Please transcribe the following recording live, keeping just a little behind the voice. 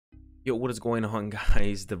Yo, what is going on,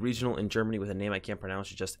 guys? The regional in Germany with a name I can't pronounce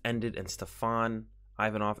just ended, and Stefan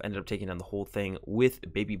Ivanov ended up taking down the whole thing with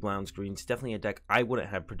Blacephalon Greens. Definitely a deck I wouldn't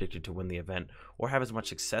have predicted to win the event or have as much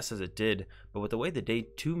success as it did. But with the way the day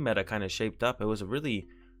 2 meta kind of shaped up, it was a really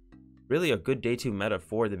a good day 2 meta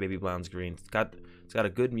for the Blacephalon Greens. It's got a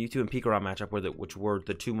good Mewtwo and Pikarom matchup, which were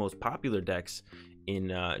the two most popular decks in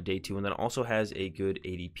day 2, and then also has a good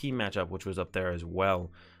ADP matchup, which was up there as well.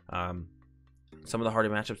 Some of the harder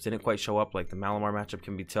matchups didn't quite show up, like the Malamar matchup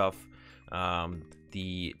can be tough.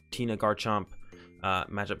 The Tina Garchomp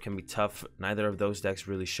matchup can be tough. Neither of those decks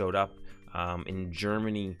really showed up in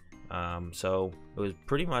Germany, so it was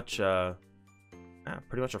pretty much a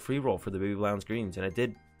free roll for the Blacephalon Greens, and it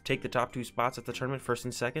did take the top 2 spots at the tournament, first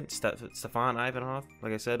and second. Stefan Ivanov,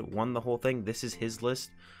 like I said, won the whole thing. This is his list,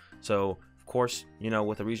 so of course, you know,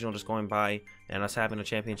 with the regional just going by and us having a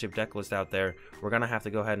championship deck list out there, we're gonna have to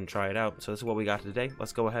go ahead and try it out. So this is what we got today.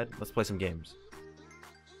 Let's go ahead, let's play some games.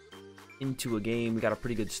 Into a game, we got a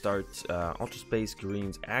pretty good start. Ultra Space,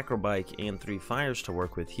 Greens, Acro Bike, and 3 Fires to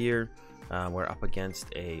work with here. We're up against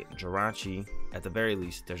a Jirachi. At the very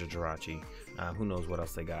least, there's a Jirachi. Who knows what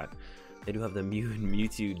else they got. They do have the Mew and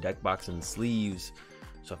Mewtwo deck box and sleeves.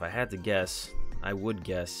 So if I had to guess, I would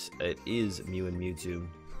guess it is Mew and Mewtwo.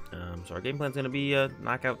 So our game plan is going to be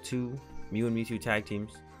knock out 2 Mew and Mewtwo tag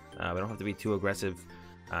teams. We don't have to be too aggressive.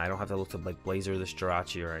 I don't have to look to like Blazer this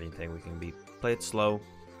Jirachi or anything. We can play it slow.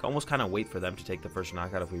 Almost kind of wait for them to take the first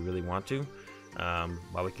knockout if we really want to.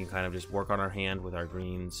 While we can kind of just work on our hand with our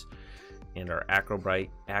greens and our Acro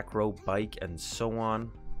Bike and so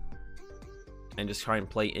on. And just try and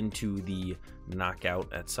play into the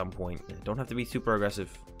knockout at some point. Don't have to be super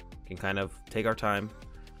aggressive. We can kind of take our time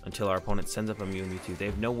until our opponent sends up a Mew and Mewtwo. They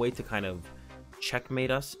have no way to kind of checkmate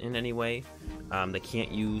us in any way. They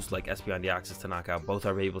can't use like Espeon Deoxys to knock out both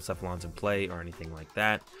our Blacephalons in play or anything like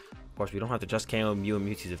that. Of course, we don't have to just KO Mew and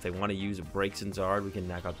Mewtwo's. If they want to use a Breaks and Zard, we can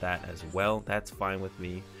knock out that as well. That's fine with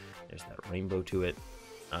me. There's that rainbow to it.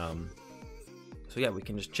 So yeah, we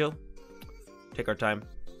can just chill, take our time.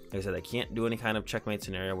 Like I said, I can't do any kind of checkmate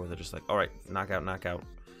scenario where they're just like, all right, knockout,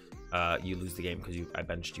 you lose the game because I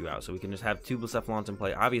benched you out. So we can just have 2 Blacephalons in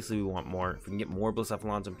play. Obviously, we want more. If we can get more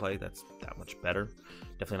Blacephalons in play, that's that much better.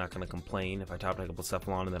 Definitely not going to complain if I top deck a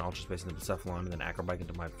Blacephalon and then Ultra Space into Blacephalon and then Acro Bike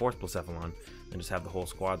into my 4th Blacephalon and just have the whole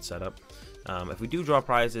squad set up. If we do draw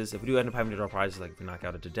prizes, if we do end up having to draw prizes, like if we knock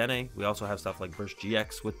out a Dedenne, we also have stuff like Burst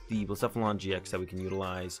GX with the Blacephalon-GX that we can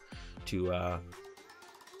utilize to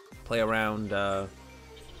play around.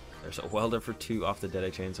 There's a Welder for 2 off the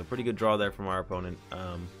Dedenne chain, so pretty good draw there from our opponent.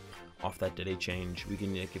 Off that Dedenne change, we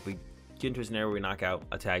can, if we get into a scenario where we knock out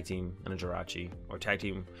a tag team and a Jirachi, or tag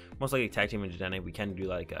team, most likely tag team and Dedenne, we can do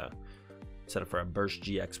like a set up for a Burst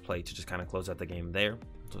GX play to just kind of close out the game there.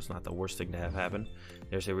 So it's not the worst thing to have happen.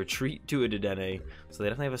 There's a retreat to a Dedenne, so they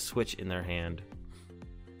definitely have a switch in their hand.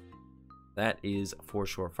 That is for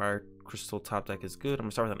sure. Fire Crystal top deck is good. I'm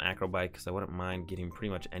gonna start with an Acro Bike because I wouldn't mind getting pretty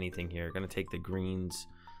much anything here. Gonna take the greens.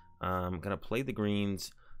 Gonna play the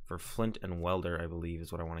greens for Flint and Welder, I believe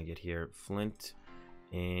is what I want to get here. Flint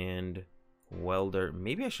and Welder.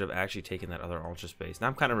 Maybe I should have actually taken that other Ultra Space. Now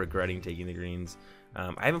I'm kind of regretting taking the greens.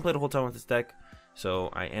 I haven't played a whole ton with this deck, so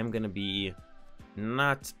I am going to be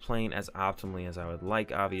not playing as optimally as I would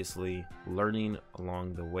like, obviously. Learning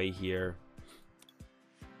along the way here.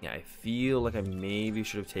 Yeah, I feel like I maybe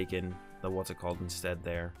should have taken the what's it called instead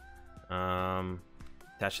there.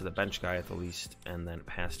 Attach to the bench guy at the least, and then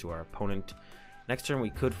pass to our opponent. Next turn we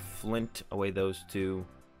could Flint away those 2,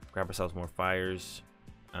 grab ourselves more fires,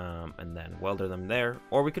 and then Welder them there.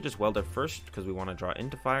 Or we could just Welder first because we want to draw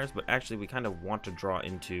into fires, but actually we kind of want to draw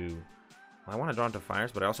into... I want to draw into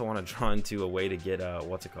fires, but I also want to draw into a way to get,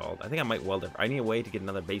 what's it called? I think I might Welder. I need a way to get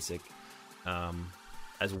another basic,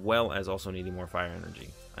 as well as also needing more fire energy.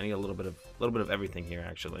 I need a little bit of everything here,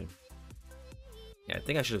 actually. Yeah, I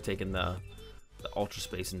think I should have taken the Ultra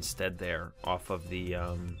Space instead there, off of the...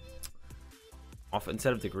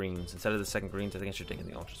 instead of the greens, instead of the second greens, I think I should have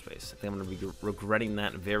taken the Ultra Space. I think I'm going to be regretting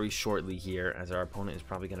that very shortly here, as our opponent is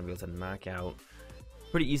probably going to be able to knock out,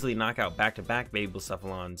 pretty easily knock out back-to-back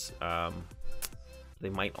Blacephalons. They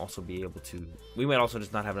might also be able to, we might also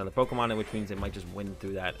just not have another Pokemon, which means they might just win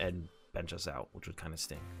through that and bench us out, which would kind of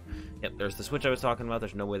stink. Yep, there's the switch I was talking about.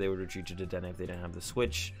 There's no way they would retreat to Dedenne if they didn't have the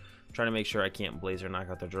switch. I'm trying to make sure I can't Blazer knock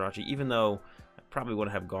out their Jirachi, even though I probably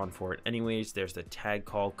wouldn't have gone for it anyways. There's the tag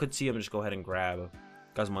call. Could see him just go ahead and grab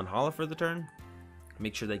Guzman for the turn.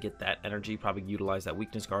 Make sure they get that energy. Probably utilize that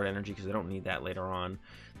weakness guard energy because they don't need that later on.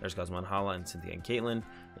 There's Guzman and Cynthia and Caitlin.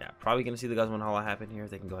 Yeah, probably going to see the Guzman happen here.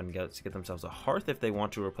 They can go ahead and get themselves a Hearth if they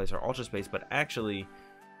want to replace our Ultra Space, but actually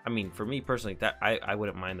I mean, for me personally, that I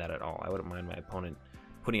wouldn't mind that at all. I wouldn't mind my opponent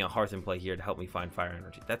putting a Hearth in play here to help me find fire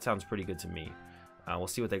energy. That sounds pretty good to me. We'll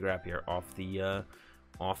see what they grab here off the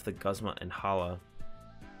Guzma and Hala.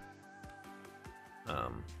 Yeah,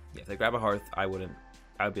 if they grab a Hearth, I would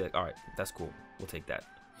be like, all right, that's cool. We'll take that.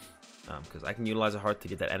 Because I can utilize a Hearth to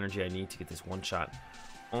get that energy I need to get this one shot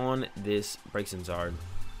on this Braixen Zard.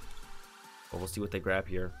 But we'll see what they grab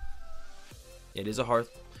here. It is a Hearth.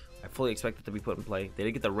 I fully expect it to be put in play. They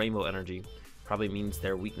did get the Rainbow energy. Probably means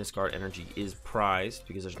their weakness guard energy is prized,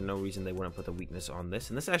 because there's no reason they wouldn't put the weakness on this.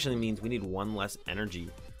 And this actually means we need one less energy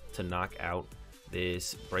to knock out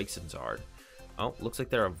this Braixen Zard. Oh, looks like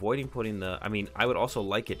they're avoiding putting the... I mean, I would also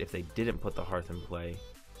like it if they didn't put the Hearth in play.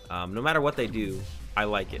 No matter what they do, I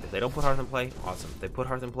like it. If they don't put Hearth in play, awesome. If they put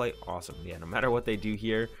Hearth in play, awesome. Yeah, no matter what they do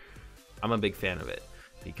here, I'm a big fan of it.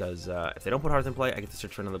 Because if they don't put Hearth in play, I get to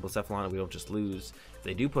search for another Blacephalon and we don't just lose. If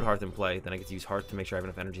they do put Hearth in play, then I get to use Hearth to make sure I have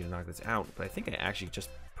enough energy to knock this out. But I think I actually just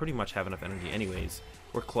pretty much have enough energy anyways.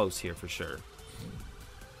 We're close here for sure.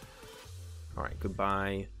 Alright,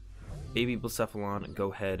 goodbye. Baby Blacephalon,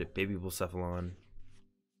 go ahead, Baby Blacephalon.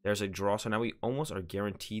 There's a draw, so now we almost are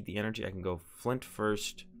guaranteed the energy. I can go Flint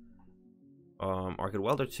first. Or I could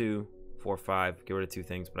Welder 2, 4, 5, get rid of 2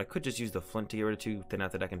 things, but I could just use the Flint to get rid of 2, thin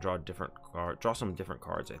out the deck and draw a different card, draw some different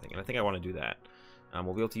cards, I think. And I think I want to do that.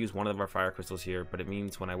 We'll be able to use one of our Fire Crystals here, but it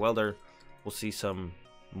means when I Welder, we'll see some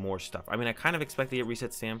more stuff. I mean, I kind of expect to get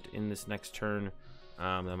Reset Stamped in this next turn,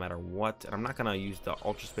 no matter what. And I'm not going to use the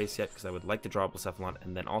Ultra Space yet, because I would like to draw a Blacephalon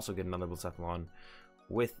and then also get another Blacephalon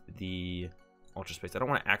with the Ultra Space. I don't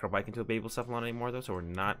want to Acro Bike into a Baby Blacephalon anymore, though, so we're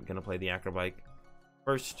not going to play the Acro Bike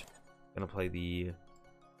first. Gonna play the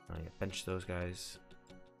yeah, bench those guys.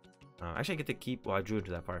 Actually I get to keep, well, I drew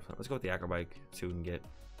into that Fire Flint. Let's go with the Acro Bike, see what we can get.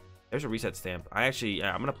 There's a Reset Stamp.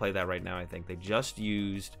 Yeah, I'm gonna play that right now. I think they just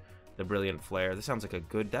used the Brilliant Flare. This sounds like a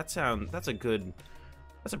good, that's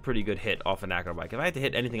a pretty good hit off an Acro Bike. If I had to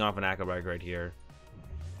hit anything off an Acro Bike right here,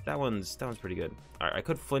 that one's pretty good. Alright, I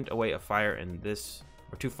could Flint away a fire and this,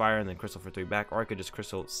 or 2 fire and then Crystal for 3 back, or I could just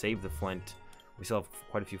Crystal save the Flint. We still have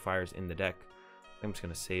quite a few fires in the deck. I'm just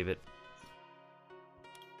gonna save it.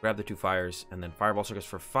 Grab the 2 fires, and then Fireball Circus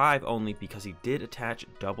for 5 only, because he did attach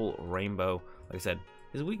double Rainbow. Like I said,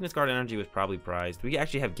 his weakness guard energy was probably prized. We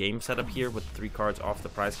actually have game set up here with 3 cards off the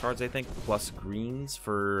prize cards, I think, plus greens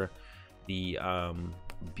for the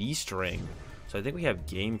Beast Ring. So I think we have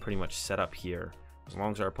game pretty much set up here, as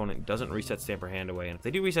long as our opponent doesn't Reset Stamp or hand away. And if they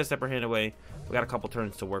do Reset Stamp or hand away, we got a couple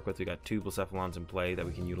turns to work with. We got 2 Blacephalons in play that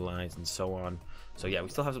we can utilize, and so on. So yeah, we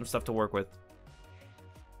still have some stuff to work with.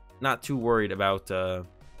 Not too worried about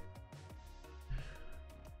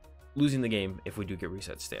losing the game if we do get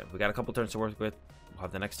Reset Stamp. We got a couple turns to work with. We'll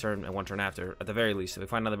have the next turn and 1 turn after, at the very least. If we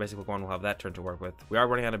find another basic Pokemon, we'll have that turn to work with. We are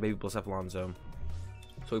running out of Baby Blacephalon zone,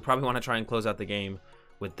 so we probably want to try and close out the game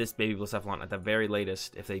with this Baby Blacephalon at the very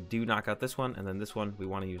latest. If they do knock out this one and then this one, we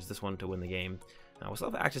want to use this one to win the game. We'll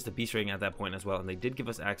still have access to Beast Ring at that point as well, and they did give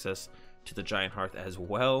us access to the Giant Hearth as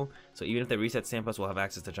well. So even if they Reset Stamp us, we'll have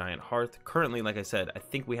access to Giant Hearth. Currently, like I said, I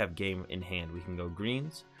think we have game in hand. We can go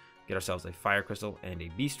greens, get ourselves a Fire Crystal and a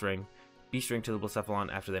Beast Ring. Beast Ring to the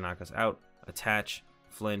Blacephalon after they knock us out, attach,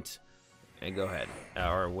 Flint, and go ahead,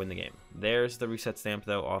 or win the game. There's the Reset Stamp,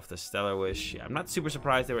 though, off the Stellar Wish. Yeah, I'm not super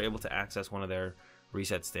surprised they were able to access one of their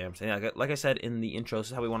Reset Stamps. And yeah, like I said in the intro, this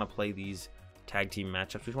is how we want to play these tag team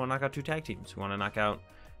matchups. We just want to knock out 2 tag teams. We want to knock out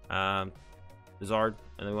the Zard,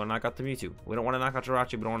 and then we want to knock out the Mewtwo. We don't want to knock out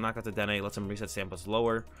Jirachi, we don't want to knock out the Dene. Let them Reset Stamp us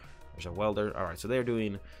lower. There's a Welder. Alright, so they're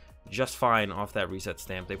doing just fine off that Reset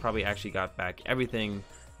Stamp. They probably actually got back everything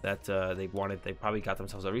that they wanted. They probably got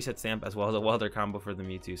themselves a Reset Stamp as well as a Welder combo for the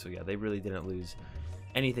Mewtwo. So yeah, they really didn't lose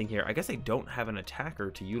anything here. I guess they don't have an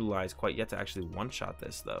attacker to utilize quite yet to actually one-shot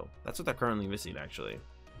this, though. That's what they're currently missing, actually.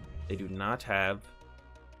 They do not have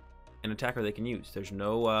an attacker they can use. There's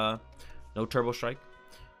no Turbo Strike,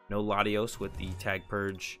 no Latios with the Tag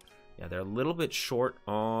Purge. Yeah, they're a little bit short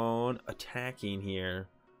on attacking here.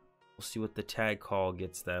 We'll see what the Tag Call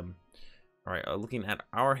gets them. All right, looking at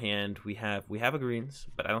our hand, we have a greens,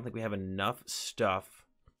 but I don't think we have enough stuff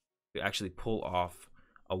to actually pull off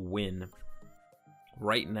a win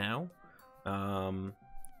right now. Let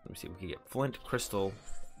me see, we can get Flint, Crystal.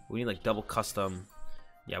 We need like double custom.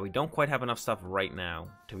 Yeah, we don't quite have enough stuff right now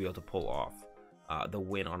to be able to pull off the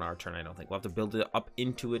win on our turn, I don't think. We'll have to build it up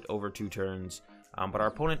into it over 2 turns. But our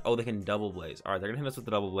opponent, oh, they can double blaze. All right, they're gonna hit us with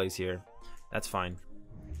the double blaze here. That's fine.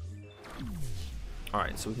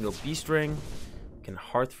 Alright, so we can go Beast Ring, can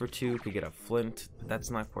Hearth for 2, could get a Flint, but that's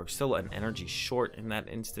not work. Still an energy short in that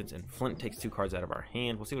instance, and Flint takes 2 cards out of our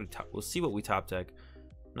hand. We'll see what we top deck.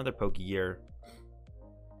 Another Pokégear.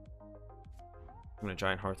 I'm gonna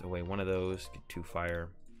Giant Hearth away one of those, get 2 fire.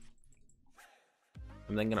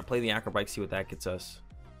 I'm then gonna play the Acro Bike, see what that gets us.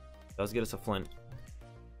 Does get us a flint.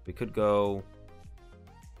 We could go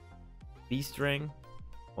Beast Ring.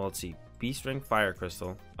 Well, let's see. Beast Ring, Fire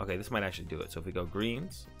Crystal. Okay, this might actually do it. So if we go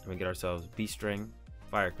greens, and we get ourselves Beast Ring,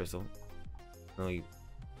 Fire Crystal. Then we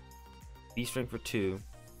Beast Ring for 2.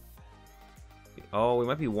 Oh, we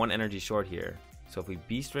might be 1 energy short here. So if we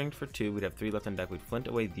Beast Ringed for 2, we'd have 3 left on deck. We'd flint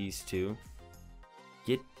away these 2.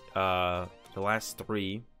 Get the last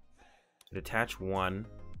 3. We'd attach 1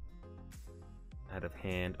 out of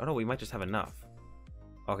hand. Oh no, we might just have enough.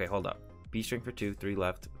 Okay, hold up. Beast Ring for 2, 3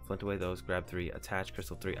 left. Flint away those, grab 3, attach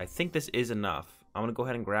crystal 3. I think this is enough. I'm gonna go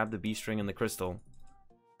ahead and grab the Beast Ring and the crystal.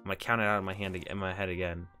 I'm gonna count it out in my hand, in my head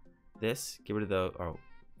again. This, get rid of the, oh,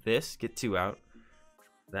 this, get 2 out.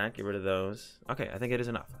 That, get rid of those. Okay, I think it is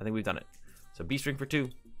enough. I think we've done it. So Beast Ring for 2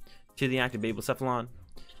 to the active Blacephalon.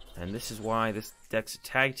 And this is why this deck's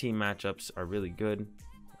tag team matchups are really good.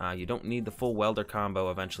 You don't need the full Welder combo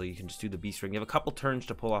eventually. You can just do the Beast Ring. You have a couple turns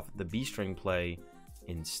to pull off the Beast Ring play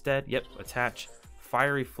instead. Yep, attach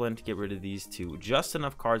Fiery Flint, get rid of these 2. Just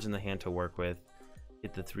enough cards in the hand to work with.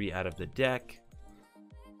 Get the 3 out of the deck.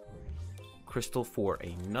 Crystal for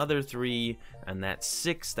another 3, and that's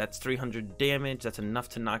 6. That's 300 damage. That's enough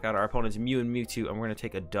to knock out our opponent's Mew and Mewtwo, and we're going to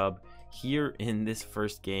take a dub here in this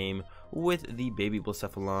first game with the baby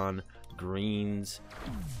Blacephalon greens,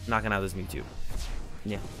 knocking out this Mewtwo.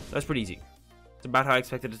 Yeah, that's pretty easy. It's about how I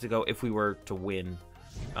expected it to go if we were to win.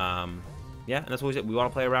 Yeah, and that's what we said. We want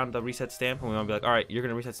to play around the reset stamp, and we want to be like, all right, you're going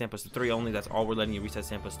to reset stamp us to 3 only. That's all we're letting you reset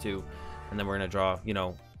stamp us to. And then we're going to draw, you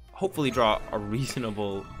know, hopefully draw a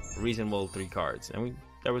reasonable 3 cards. And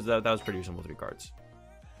that was pretty reasonable 3 cards.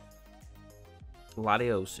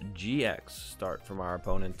 Latios GX start from our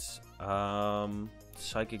opponents.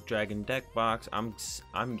 Psychic Dragon deck box.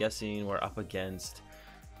 I'm guessing we're up against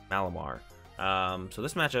Malamar. So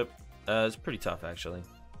this matchup is pretty tough, actually.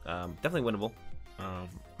 Definitely winnable.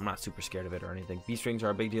 I'm not super scared of it or anything. Beast Rings are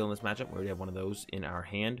a big deal in this matchup. We already have one of those in our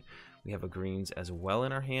hand. We have a greens as well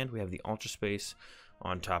in our hand. We have the Ultra Space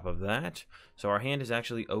on top of that. So our hand is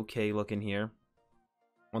actually okay looking here.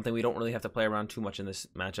 One thing we don't really have to play around too much in this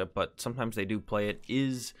matchup, but sometimes they do play it,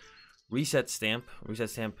 is Reset Stamp. Reset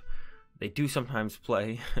Stamp, they do sometimes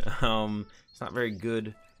play. It's not very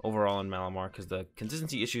good overall in Malamar because the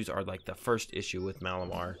consistency issues are like the first issue with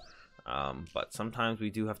Malamar. But sometimes we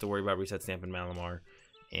do have to worry about Reset Stamp in Malamar.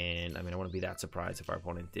 And I mean, I wouldn't be that surprised if our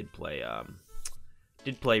opponent did play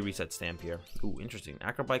Reset Stamp here. Ooh, interesting.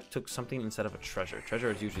 Acro Bike took something instead of a treasure.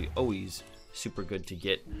 Treasure is usually always super good to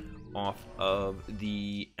get off of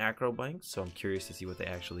the Acro Bike, so I'm curious to see what they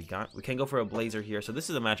actually got. We can go for a Blazer here. So this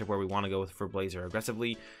is a matchup where we want to go for Blazer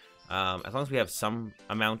aggressively. As long as we have some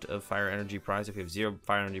amount of fire energy prize. If we have 0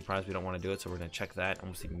 fire energy prize, we don't want to do it, so we're going to check that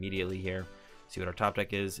almost immediately here. See what our top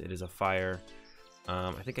deck is. It is a fire.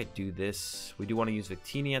 I think I do this. We do want to use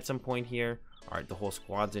Victini at some point here. All right, the whole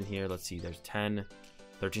squad's in here. Let's see, there's 10,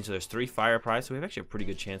 13, so there's 3 fire prize, so we have actually a pretty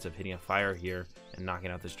good chance of hitting a fire here and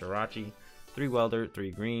knocking out this Jirachi. 3 Welder,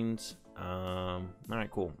 3 greens. All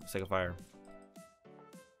right, cool. Let's take a fire.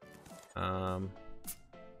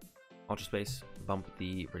 Ultra Space, bump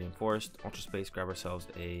the Radiant Forest. Ultra Space, grab ourselves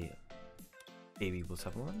a baby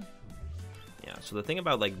Blacephalon. Yeah, so the thing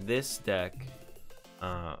about like this deck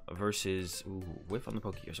versus whiff on the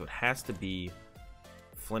Pokégear, so it has to be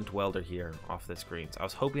Flint Welder here off this green. So I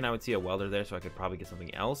was hoping I would see a Welder there so I could probably get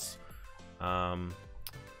something else.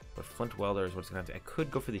 But Flint Welder is what's gonna have to. I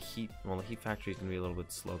could go for the Heat. Well, the Heat Factory is gonna be a little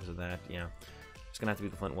bit slow because of that. Yeah, it's gonna have to be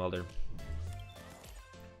the Flint Welder.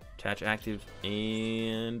 Attach active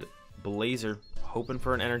and Blazer. Hoping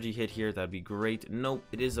for an energy hit here. That'd be great. Nope,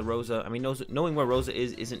 it is the Rosa. I mean, knowing where Rosa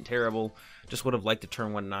is isn't terrible. Just would have liked a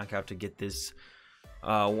turn 1 knockout to get this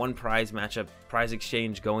 1 prize matchup, prize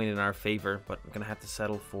exchange going in our favor. But I'm gonna have to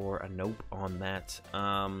settle for a nope on that.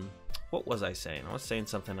 What was I saying? I was saying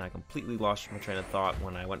something and I completely lost my train of thought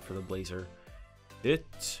when I went for the Blazer.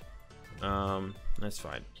 That's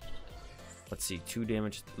fine. Let's see, 2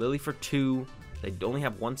 damage. Lily for 2. They only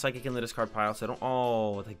have 1 Psychic in the discard pile, so I don't.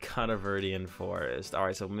 Oh, they got a Viridian Forest. All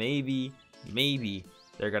right, so maybe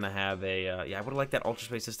they're gonna have a. Yeah, I would have liked that Ultra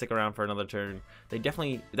Space to stick around for another turn. That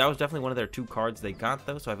was definitely one of their 2 cards they got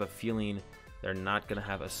though, so I have a feeling they're not gonna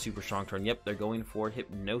have a super strong turn. Yep, they're going for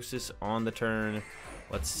Hypnosis on the turn.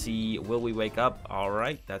 Let's see, will we wake up? All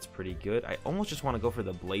right, that's pretty good. I almost just want to go for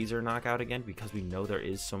the Blazer knockout again because we know there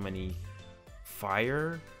is so many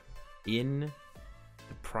fire in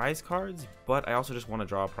the prize cards, but I also just want to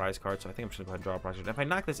draw a prize card, so I think I'm just going to go ahead and draw a prize card. If I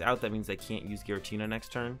knock this out, that means they can't use Giratina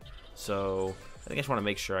next turn, so I think I just want to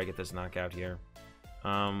make sure I get this knockout here.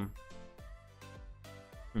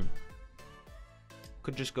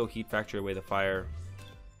 Could just go Heat Factory away the fire,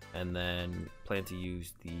 and then plan to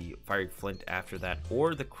use the Fiery Flint after that,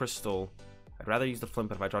 or the Crystal. I'd rather use the Flint,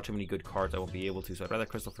 but if I draw too many good cards, I won't be able to, so I'd rather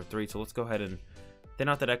Crystal for 3. So let's go ahead and thin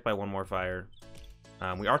out the deck by 1 more fire.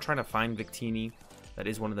 We are trying to find Victini. That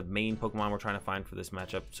is one of the main Pokemon we're trying to find for this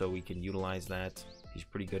matchup, so we can utilize that. He's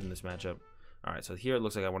pretty good in this matchup. Alright, so here it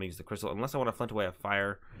looks like I want to use the Crystal, unless I want to Flint away a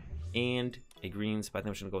fire and a Greens, but I think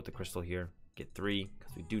I'm just going to go with the Crystal here. Get 3,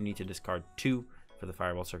 because we do need to discard 2 for the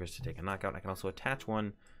Fireball Circus to take a knockout. I can also attach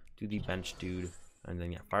 1 to the bench dude, and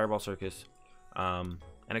then yeah, Fireball Circus. And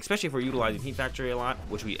especially if we're utilizing Heat Factory a lot,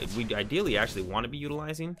 which we ideally actually want to be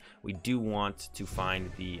utilizing, we do want to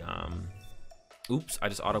find the, oops, I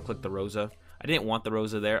just auto-clicked the Rosa. I didn't want the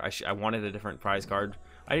Rosa there. I wanted a different prize card.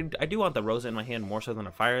 I do want the Rosa in my hand more so than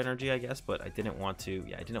a Fire Energy, I guess, but I didn't want to,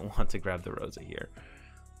 yeah, I didn't want to grab the Rosa here.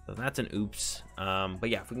 So that's an oops. But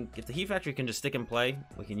yeah, if the Heat Factory can just stick in play,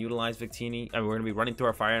 we can utilize Victini. I mean, we're going to be running through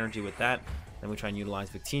our Fire Energy with that. Then we try and utilize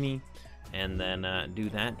Victini, and then do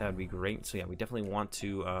that. That would be great. So yeah, we definitely want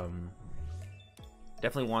to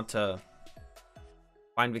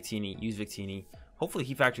find Victini, use Victini. Hopefully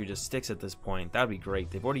Heat Factory just sticks at this point. That would be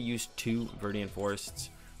great. They've already used 2 Viridian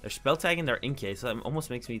Forests. They're spell tagging their Inkay, so that almost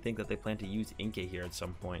makes me think that they plan to use Inkay here at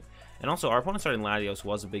some point. And also, our opponent starting Latios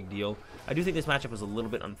was a big deal. I do think this matchup was a little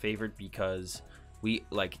bit unfavored because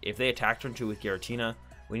if they attack turn 2 with Giratina,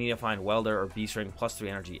 we need to find Welder or Beast Ring +3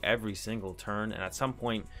 energy every single turn, and at some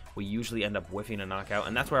point, we usually end up whiffing a knockout,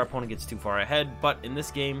 and that's where our opponent gets too far ahead. But in this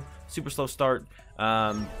game, super slow start.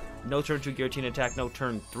 No turn 2 Giratina attack, no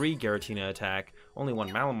turn 3 Giratina attack, only 1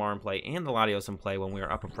 Malamar in play, and the Latios in play when we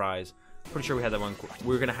were up a prize. Pretty sure we had that one.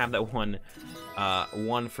 We're going to have that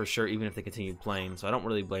one for sure, even if they continued playing, so I don't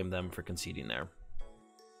really blame them for conceding there.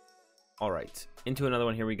 Alright, into another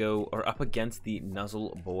one, here we go. We're up against the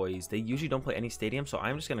Nuzzle boys. They usually don't play any stadium, so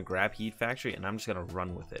I'm just going to grab Heat Factory, and I'm just going to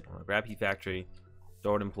run with it. I'm going to grab Heat Factory,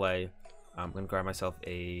 throw it in play. I'm going to grab myself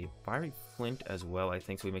a Fiery Flint as well, I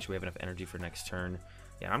think, so we make sure we have enough energy for next turn.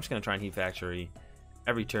 Yeah, I'm just going to try and Heat Factory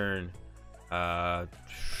every turn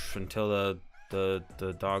until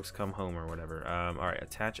the dogs come home or whatever. Alright,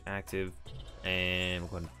 attach active, and we're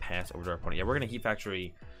going to pass over to our opponent. Yeah, we're going to Heat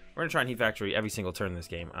Factory. We're going to try and Heat Factory every single turn in this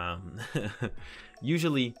game.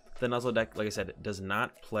 Usually, the Nuzzle deck, like I said, does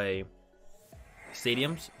not play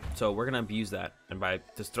stadiums, so we're going to abuse that. And by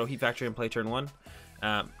just throw Heat Factory and play turn 1.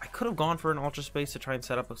 I could have gone for an Ultra Space to try and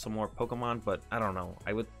set up some more Pokemon, but I don't know.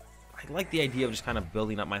 I like the idea of just kind of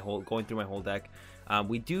building up going through my whole deck.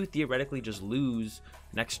 We do theoretically just lose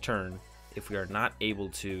next turn if we are not able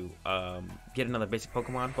to get another basic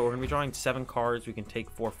Pokemon, but we're going to be drawing 7 cards. We can take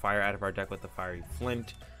 4 fire out of our deck with the Fiery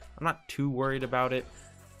Flint. I'm not too worried about it.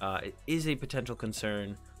 It is a potential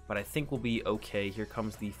concern, but I think we'll be okay. Here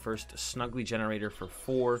comes the first Snuggly Generator for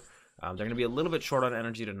 4. They're going to be a little bit short on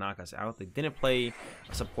energy to knock us out. They didn't play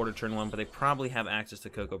a supporter turn 1, but they probably have access to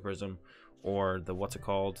Cocoa Prism or the what's it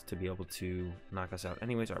called to be able to knock us out.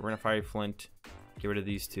 Anyways, all right, we're going to Fiery Flint, get rid of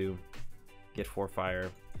these 2, get 4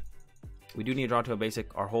 fire. We do need to draw to a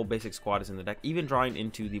basic. Our whole basic squad is in the deck. Even drawing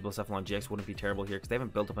into the Blacephalon-GX wouldn't be terrible here because they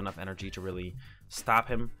haven't built up enough energy to really stop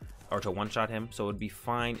him or to one-shot him. So it would be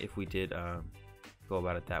fine if we did go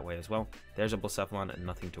about it that way as well. There's a Blacephalon and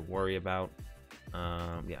nothing to worry about.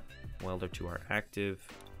 Yeah, Welder to our active.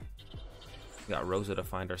 We got Rosa to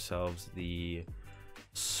find ourselves the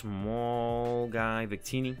small guy,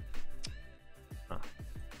 Victini.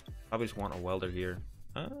 Probably just want a Welder here.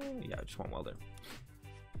 Yeah, I just want Welder.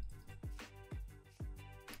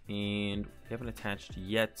 And we haven't attached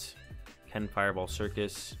yet. Can Fireball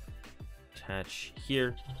Circus attach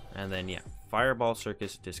here, and then yeah, Fireball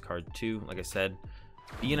Circus, discard 2. Like I said,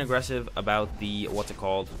 being aggressive about the what's it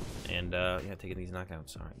called, and yeah, taking these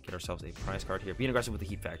knockouts. All right, get ourselves a prize card here. Being aggressive with the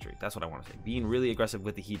Heat Factory. That's what I want to say. Being really aggressive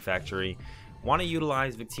with the Heat Factory. Want to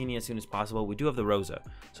utilize Victini as soon as possible. We do have the Rosa,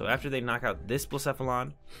 so after they knock out this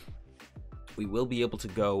Blacephalon, we will be able to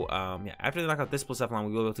go. Yeah, after they knock out this Blacephalon,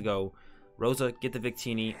 we will be able to go Rosa, get the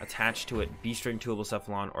Victini, attach to it, Beast Ring to a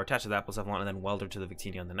Blacephalon, or attach to that Blacephalon, and then Welder to the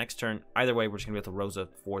Victini on the next turn. Either way, we're just going to be able to Rosa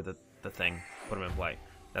for the thing, put him in play.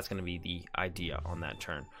 That's going to be the idea on that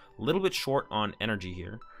turn. A little bit short on energy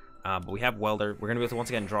here, but we have Welder. We're going to be able to, once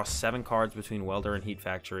again, draw 7 cards between Welder and Heat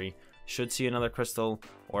Factory. Should see another Crystal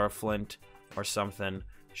or a Flint or something.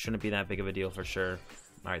 Shouldn't be that big of a deal for sure.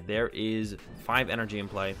 All right, there is 5 energy in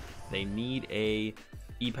play. They need a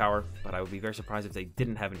E-Power, but I would be very surprised if they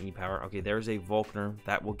didn't have an E-Power. Okay, there's a Volkner.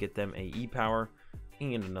 That will get them a E-Power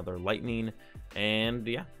and another Lightning. And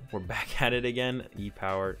yeah, we're back at it again.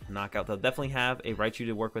 E-Power, knockout. They'll definitely have a Raichu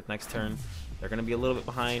to work with next turn. They're going to be a little bit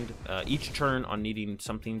behind each turn on needing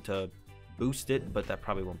something to boost it, but that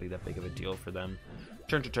probably won't be that big of a deal for them.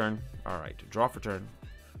 Turn to turn. All right, draw for turn.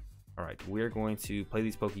 All right, we're going to play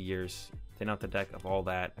these Pokégears, thin out the deck of all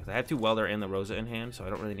that. Because I have 2 Welder and the Rosa in hand, so I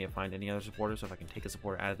don't really need to find any other supporters. So if I can take a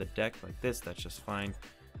supporter out of the deck like this, that's just fine.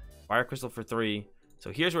 Fire Crystal for 3.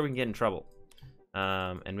 So here's where we can get in trouble.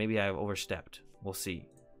 And maybe I've overstepped. We'll see.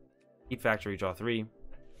 Heat Factory, draw 3.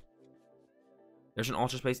 There's an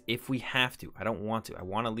Ultra Space if we have to. I don't want to. I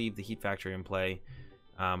want to leave the Heat Factory in play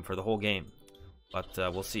for the whole game. But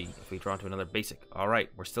we'll see if we draw into another basic. All right,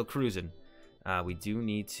 we're still cruising. We do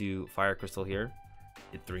need to Fire Crystal here.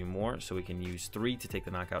 Get 3 more, so we can use 3 to take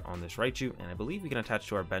the knockout on this Raichu. And I believe we can attach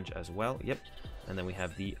to our bench as well. Yep. And then we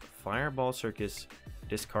have the Fireball Circus,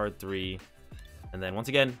 discard 3. And then once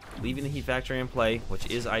again, leaving the Heat Factory in play,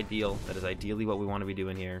 which is ideal. That is ideally what we want to be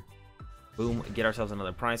doing here. Boom, get ourselves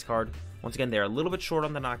another prize card. Once again, they're a little bit short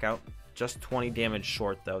on the knockout. Just 20 damage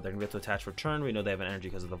short, though. They're going to be able to attach for turn. We know they have an energy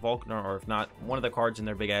because of the Volkner, or if not, one of the cards in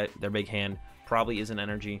their big hand probably is an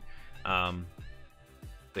energy. So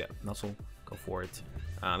yeah, Nuzzle, go for it.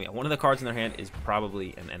 Yeah, one of the cards in their hand is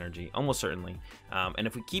probably an energy, almost certainly. And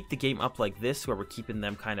if we keep the game up like this, where we're keeping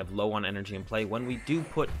them kind of low on energy in play, when we do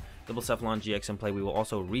put the Blacephalon-GX in play, we will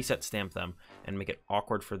also reset stamp them and make it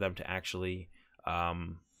awkward for them to actually,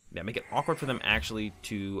 make it awkward for them actually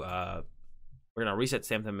to, we're going to reset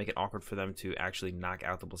stamp them, make it awkward for them to actually knock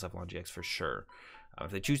out the Blacephalon-GX for sure.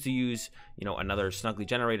 If they choose to use, another Snuggly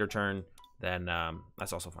Generator turn, then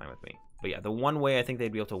that's also fine with me. But yeah, the one way I think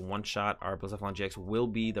they'd be able to one-shot our Blacephalon-GX will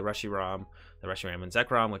be the Reshiram and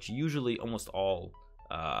Zekrom, which usually almost all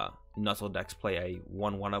Nuzzle decks play a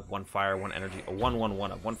 1/1-up, 1 fire, 1 energy, a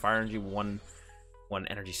 1/1-1-up, 1 fire energy, 1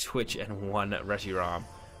 energy switch, and 1 Reshiram.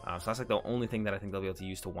 So that's like the only thing that I think they'll be able to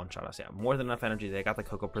use to one-shot us. Yeah, more than enough energy. They got the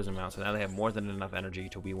Cocoa Prism out, so now they have more than enough energy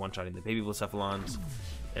to be one-shotting the baby Blacephalons.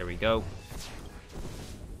 There we go.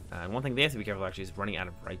 And one thing they have to be careful actually is running out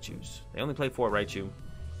of Raichus. They only play 4 Raichu.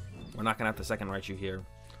 We're not going to have the second Raichu here.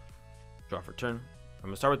 Draw for turn. I'm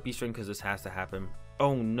going to start with Beast Ring because this has to happen.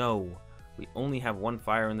 Oh no! We only have 1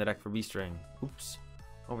 fire in the deck for Beast Ring. Oops.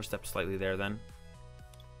 Overstepped slightly there then.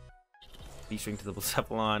 Beast Ring to the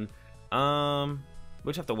Blacephalon.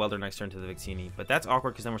 We'll just have to Welder next turn to the Victini. But that's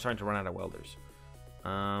awkward because then we're starting to run out of Welders.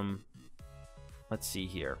 Let's see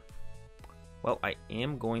here. Well, I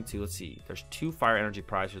am going to, let's see. There's 2 fire energy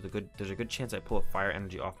prize. There's a good chance I pull a fire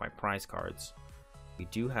energy off my prize cards. We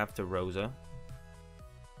do have to Rosa.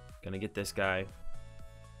 Gonna get this guy.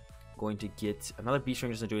 Going to get another Beast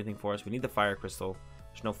Ring, doesn't do anything for us. We need the Fire Crystal.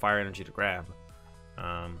 There's no fire energy to grab. So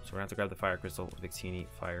we're gonna have to grab the Fire Crystal. Victini,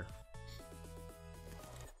 fire.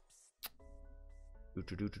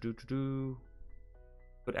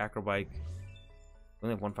 Put Acro Bike. We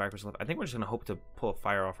only have 1 Fire Crystal left. I think we're just gonna hope to pull a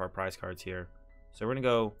fire off our prize cards here. So we're gonna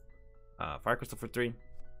go Fire Crystal for 3.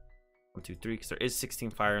 1, 2, 3, because there is 16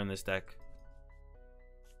 fire in this deck.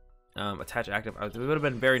 Attach active. It would have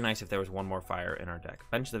been very nice if there was 1 more fire in our deck.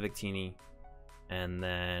 Bench the Victini, and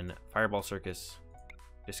then Fireball Circus,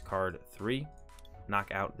 discard 3,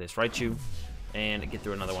 knock out this Raichu, and get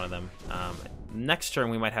through another one of them. Next turn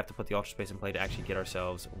we might have to put the Ultra Space in play to actually get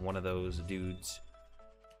ourselves one of those dudes.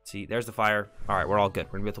 See, there's the fire. All right, we're all good.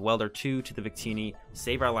 We're gonna be able to Welder 2 to the Victini,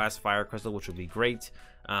 save our last Fire Crystal, which would be great.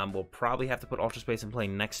 We'll probably have to put Ultra Space in play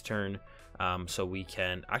next turn, so we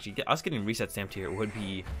can actually get us getting Reset Stamped here would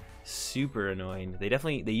be super annoying.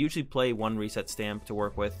 They usually play 1 Reset Stamp to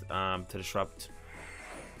work with to disrupt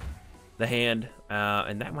the hand,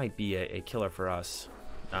 and that might be a killer for us.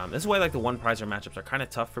 This is why like the 1 prizer matchups are kind of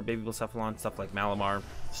tough for Baby Blacephalon. Stuff like Malamar,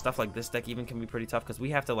 stuff like this deck even can be pretty tough because we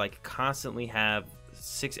have to like constantly have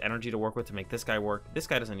 6 energy to work with to make this guy work. This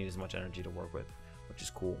guy doesn't need as much energy to work with, which is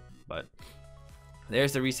cool. But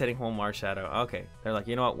there's the resetting home Marshadow. Okay, they're like,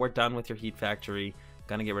 you know what, we're done with your Heat Factory.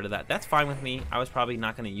 Gonna get rid of that. That's fine with me. I was probably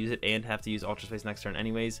not gonna use it and have to use Ultra Space next turn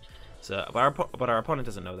anyways. So, but our opponent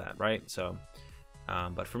doesn't know that, right? So,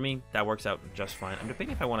 but for me, that works out just fine. I'm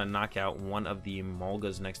debating if I want to knock out one of the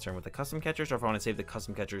Emolgas next turn with the custom catchers, or if I want to save the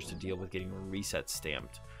custom catchers to deal with getting Reset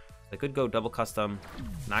Stamped. I could go double custom,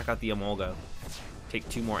 knock out the Emolga, take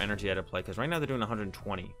 2 more energy out of play, because right now they're doing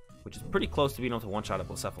 120, which is pretty close to being able to one-shot a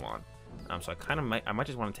Blacephalon. So I might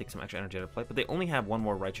just want to take some extra energy out of play, but they only have 1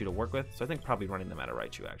 more Raichu to work with, so I think probably running them out of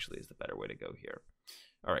Raichu actually is the better way to go here.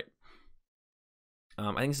 All right.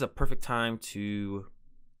 I think this is a perfect time to...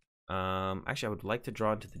 actually, I would like to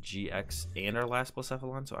draw into the GX and our last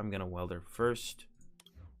Blacephalon, so I'm going to Welder first.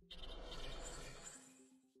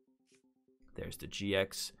 There's the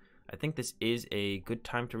GX. I think this is a good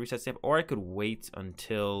time to Reset Stamp, or I could wait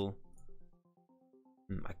until...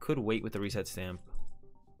 I could wait with the Reset Stamp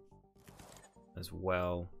as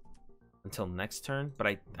well. until next turn, but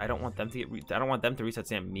I don't want them to get I don't want them to reset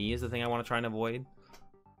stamp me is the thing I want to try and avoid.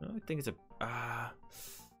 I think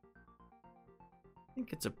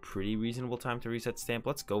it's a pretty reasonable time to reset stamp.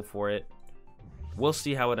 Let's go for it. We'll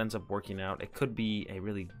see how it ends up working out. It could be a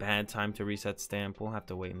really bad time to reset stamp. We'll have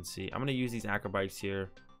to wait and see. I'm gonna use these Acro Bikes here,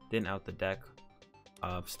 thin out the deck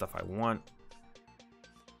of stuff I want.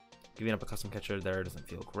 Giving up a custom catcher there doesn't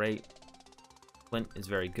feel great. Flint is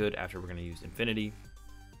very good after we're gonna use Infinity.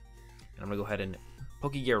 And I'm gonna go ahead and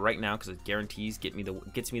Pokégear right now because it guarantees gets me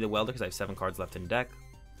the Welder because I have 7 cards left in deck.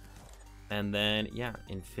 And then yeah,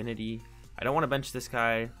 Infinity. I don't want to bench this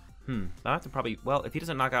guy. I'll have to probably, well, if he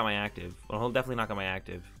doesn't knock out my active, well, he'll definitely knock out my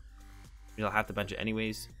active. I'll have to bench it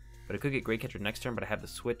anyways. But I could get Great Catcher next turn, but I have the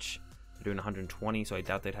switch. They're doing 120, so I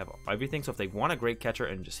doubt they'd have everything. So if they want a Great Catcher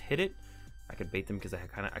and just hit it, I could bait them because I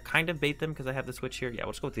kind of bait them because I have the switch here. Yeah,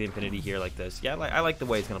 we'll just go with the Infinity here like this. Yeah, I like the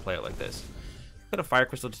way it's gonna play it like this. Got a Fire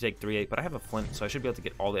Crystal to take 3/8, but I have a Flint, so I should be able to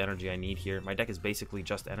get all the energy I need here. My deck is basically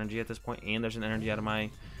just energy at this point, and there's an energy out of my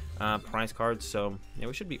prize cards, so yeah,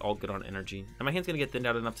 we should be all good on energy. And my hand's gonna get thinned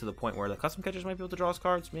out enough to the point where the custom catchers might be able to draw us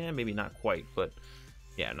cards. Yeah, maybe not quite, but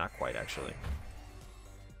yeah, not quite actually.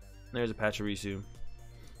 There's a Pachirisu.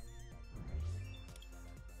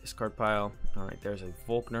 Discard pile. All right, there's a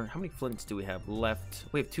Volkner. How many Flints do we have left?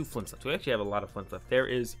 We have 2 Flints left. So we actually have a lot of Flints left. There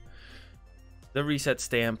is the Reset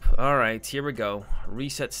Stamp. All right, here we go.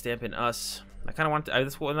 Reset Stamping us. I kind of want to,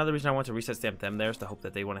 that's another reason I want to reset stamp them there is to hope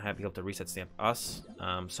that they want to be able to reset stamp us.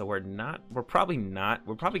 So we're probably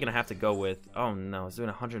gonna have to go with, oh no, it's doing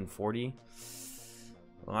 140.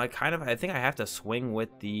 Well, I think I have to swing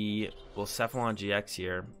with the Blacephalon-GX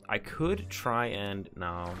here. I could try and,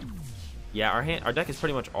 no. Yeah, our deck is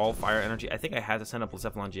pretty much all fire energy. I think I have to send up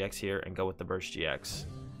Blacephalon-GX here and go with the Burst GX.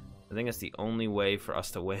 I think that's the only way for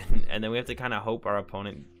us to win. And then we have to kind of hope our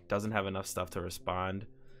opponent doesn't have enough stuff to respond.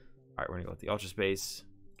 All right, we're gonna go with the Ultra Space.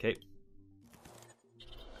 Okay.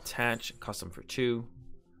 Attach, custom for 2.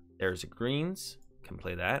 There's a greens. Can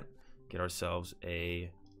play that. Get ourselves a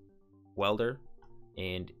Welder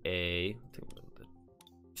and a the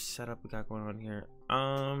setup we got going on here.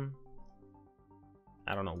 I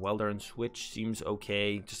don't know. Welder and switch seems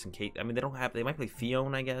okay, just in case. I mean, they might play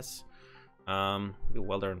Fion, I guess.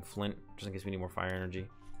 Welder and Flint, just in case we need more fire energy.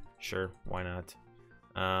 Sure, why not?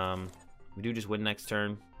 We do just win next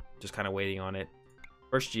turn. Just kind of waiting on it.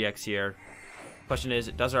 First GX here. Question is,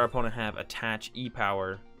 does our opponent have attach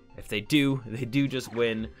E-Power? If they do, they do just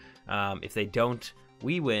win. If they don't,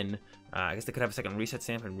 we win. I guess they could have a second reset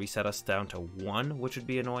stamp and reset us down to 1, which would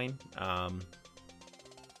be annoying.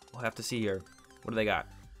 We'll have to see here. What do they got?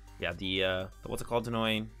 Yeah, the what's it called,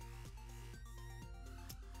 annoying?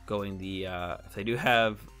 Going the, if they do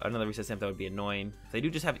have another reset stamp, that would be annoying. If they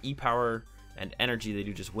do just have E-Power and energy, they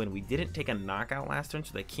do just win. We didn't take a knockout last turn,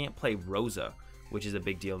 so they can't play Rosa, which is a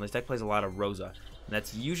big deal. And this deck plays a lot of Rosa. And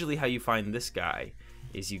that's usually how you find this guy,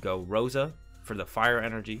 is you go Rosa for the fire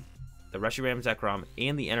energy, the Reshiram Zekrom,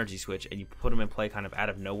 and the energy switch, and you put them in play kind of out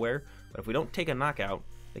of nowhere. But if we don't take a knockout,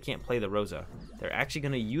 they can't play the Rosa. They're actually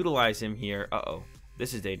going to utilize him here. Uh-oh.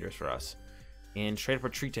 This is dangerous for us. And straight up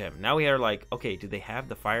retreat to him. Now we are like, okay, do they have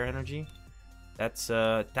the fire energy? That's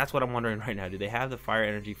what I'm wondering right now. Do they have the fire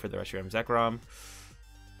energy for the Reshiram Zekrom?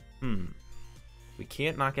 We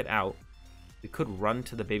can't knock it out. We could run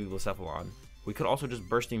to the baby Blacephalon. We could also just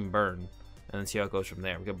bursting burn and then see how it goes from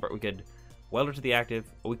there. We could Welder to the active.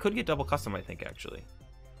 We could get double custom, I think, actually.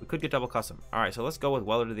 We could get double custom. All right, so let's go with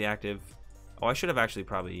Welder to the active. Oh, I should have actually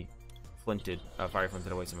probably Fire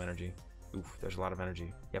Flinted away some energy. Oof, there's a lot of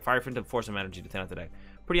energy. Yeah, Fire Flinted force some energy to thin out the deck.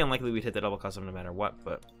 Pretty unlikely we'd hit the double custom no matter what,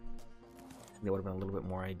 but that would have been a little bit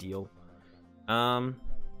more ideal. There's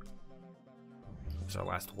our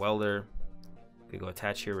last Welder. Could go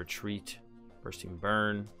attach here, retreat, bursting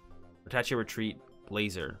burn. Attach here, retreat,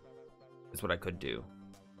 blazer is what I could do.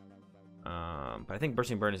 But I think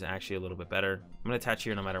bursting burn is actually a little bit better. I'm gonna attach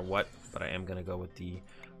here no matter what, but I am gonna go with the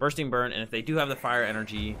bursting burn. And if they do have the fire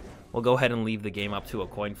energy, we'll go ahead and leave the game up to a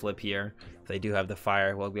coin flip here. If they do have the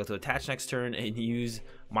fire, we'll be able to attach next turn and use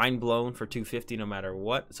Mind Blown for 250 no matter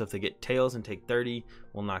what. So if they get tails and take 30,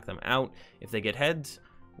 we'll knock them out. If they get heads,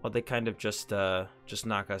 well, they kind of just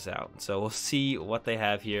knock us out. So we'll see what they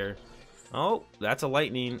have here. Oh, that's a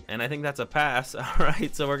lightning, and I think that's a pass. All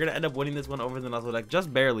right, so we're gonna end up winning this one over the Nuzzle deck,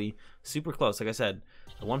 just barely. Super close. Like I said,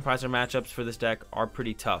 the one prizer matchups for this deck are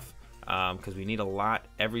pretty tough because we need a lot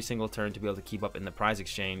every single turn to be able to keep up in the prize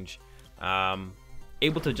exchange.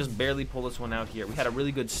 Able to just barely pull this one out here. We had a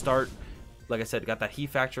really good start. Like I said, got that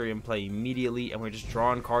Heat Factory in play immediately, and we're just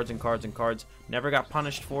drawing cards and cards and cards. Never got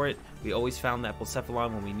punished for it. We always found that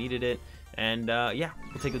Blacephalon when we needed it. And yeah,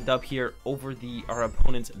 we'll take the dub here over our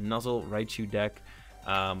opponent's Nuzzle Raichu deck.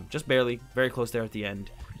 Just barely, very close there at the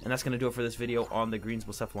end. And that's going to do it for this video on the Greens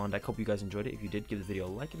Blacephalon deck. Hope you guys enjoyed it. If you did, give the video a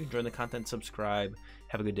like. If you enjoyed the content, subscribe.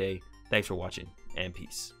 Have a good day. Thanks for watching, and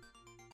peace.